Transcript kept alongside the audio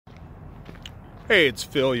Hey, it's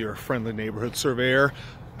Phil, your friendly neighborhood surveyor.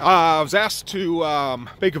 I was asked to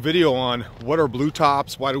make a video on what are blue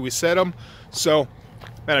tops, why do we set them. So,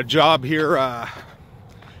 I'm at a job here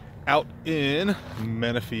out in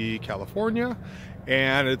Menifee, California,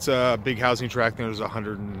 and it's a big housing tract. There's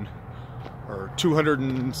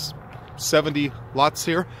 270 lots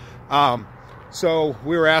here. So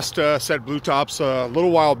we were asked to set blue tops a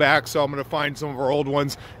little while back, so I'm going to find some of our old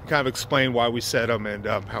ones and kind of explain why we set them and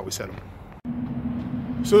how we set them.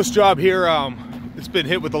 So this job here, it's been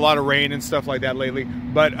hit with a lot of rain and stuff like that lately,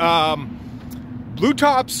 but blue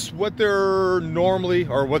tops, what they're normally,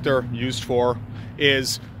 or what they're used for,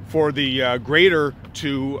 is for the grader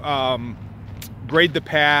to grade the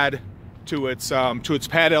pad to its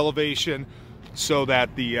pad elevation, so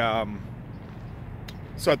that the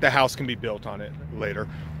house can be built on it later.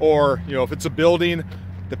 Or, you know, if it's a building,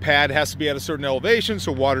 the pad has to be at a certain elevation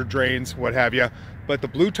so water drains, what have you. But the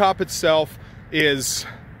blue top itself is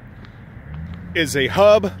a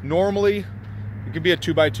hub. Normally it can be a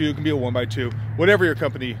 2x2, it can be a 1x2, whatever your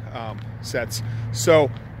company sets. So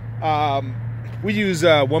we use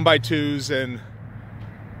 1x2s and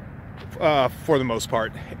for the most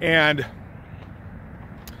part. And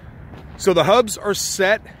so the hubs are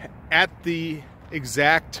set at the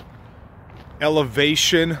exact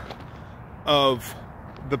elevation of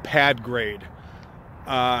the pad grade,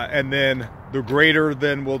 and then the grader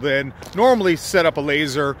will normally set up a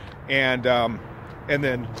laser and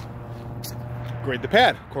then grade the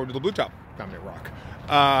pad according to the blue top. Found me a rock.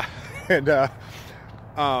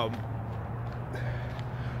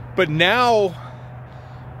 But now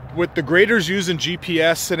with the graders using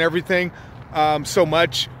GPS and everything so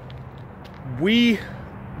much, we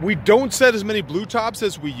don't set as many blue tops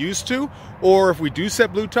as we used to. Or if we do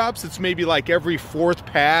set blue tops, it's maybe like every fourth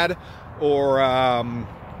pad, or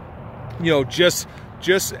you know, just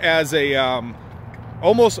as a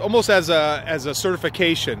almost as a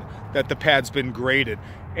certification that the pad's been graded.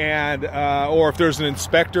 And or if there's an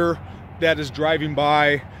inspector that is driving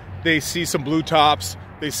by, they see some blue tops,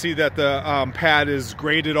 they see that the pad is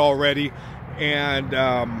graded already. And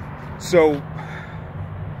so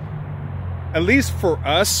at least for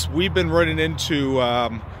us, we've been running into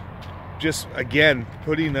just, again,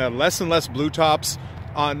 putting less and less blue tops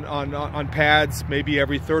on pads, maybe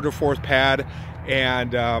every third or fourth pad,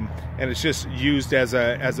 and it's just used as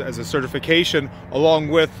a certification, along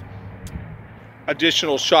with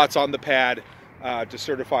additional shots on the pad to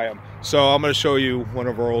certify them. So I'm going to show you one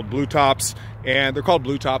of our old blue tops, and they're called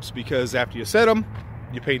blue tops because after you set them,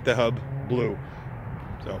 you paint the hub blue.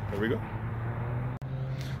 So there we go.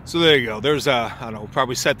 So there you go. There's I don't know,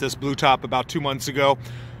 probably set this blue top about 2 months ago.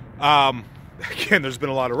 Again, there's been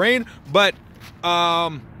a lot of rain, but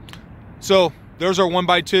so there's our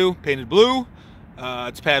 1x2 painted blue.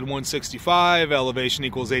 It's pad 165, elevation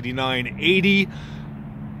equals 8980.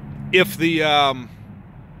 If the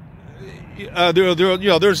you know,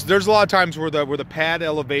 there's a lot of times where the pad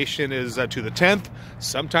elevation is to the 10th.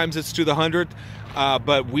 Sometimes it's to the 100th,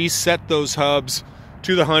 but we set those hubs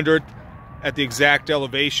to the 100th at the exact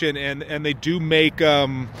elevation, and they do make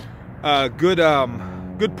good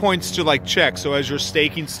points to like check. So as you're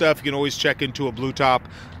staking stuff, you can always check into a blue top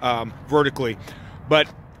vertically.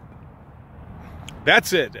 But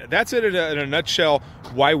that's it. That's it in a nutshell.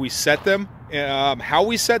 Why we set them, how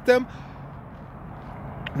we set them.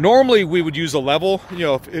 Normally we would use a level. You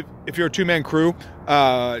know, if you're a two-man crew, you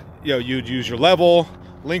know, you'd use your level,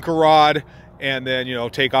 linker rod, and then, you know,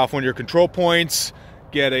 take off one of your control points,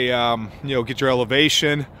 get a you know, get your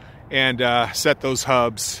elevation, and set those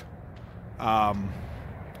hubs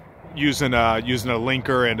using a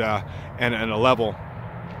linker and a level.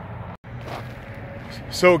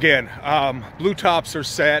 So again, blue tops are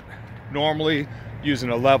set normally using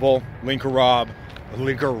a level, linker rod,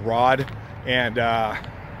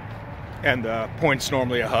 and the point's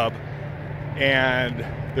normally a hub, and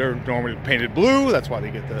they're normally painted blue. That's why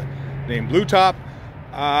they get the name blue top.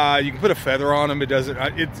 You can put a feather on them.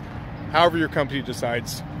 It's however your company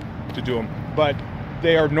decides to do them, but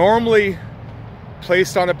they are normally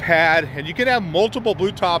placed on a pad, and you can have multiple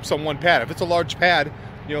blue tops on one pad. If it's a large pad,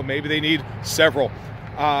 you know, maybe they need several,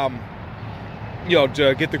 you know,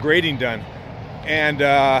 to get the grading done. And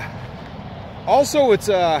also it's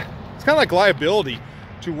kind of like liability,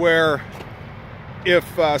 to where if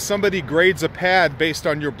somebody grades a pad based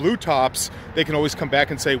on your blue tops, they can always come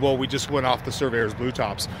back and say, well, we just went off the surveyor's blue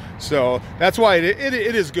tops. So that's why it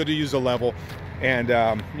is good to use a level, and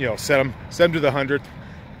you know, set them to the 100th.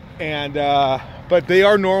 And but they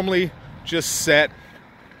are normally just set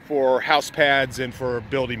for house pads and for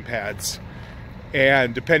building pads.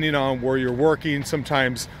 And depending on where you're working,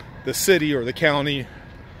 sometimes the city or the county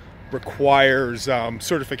requires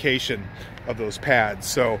certification of those pads.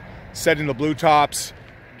 So setting the blue tops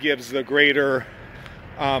gives the grader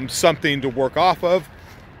something to work off of.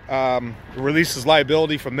 It releases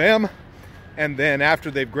liability from them, and then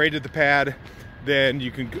after they've graded the pad, then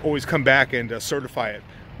you can always come back and certify it,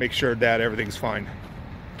 make sure that everything's fine.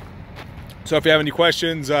 So if you have any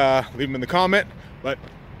questions, leave them in the comment. But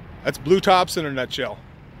that's blue tops in a nutshell.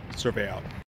 Survey out.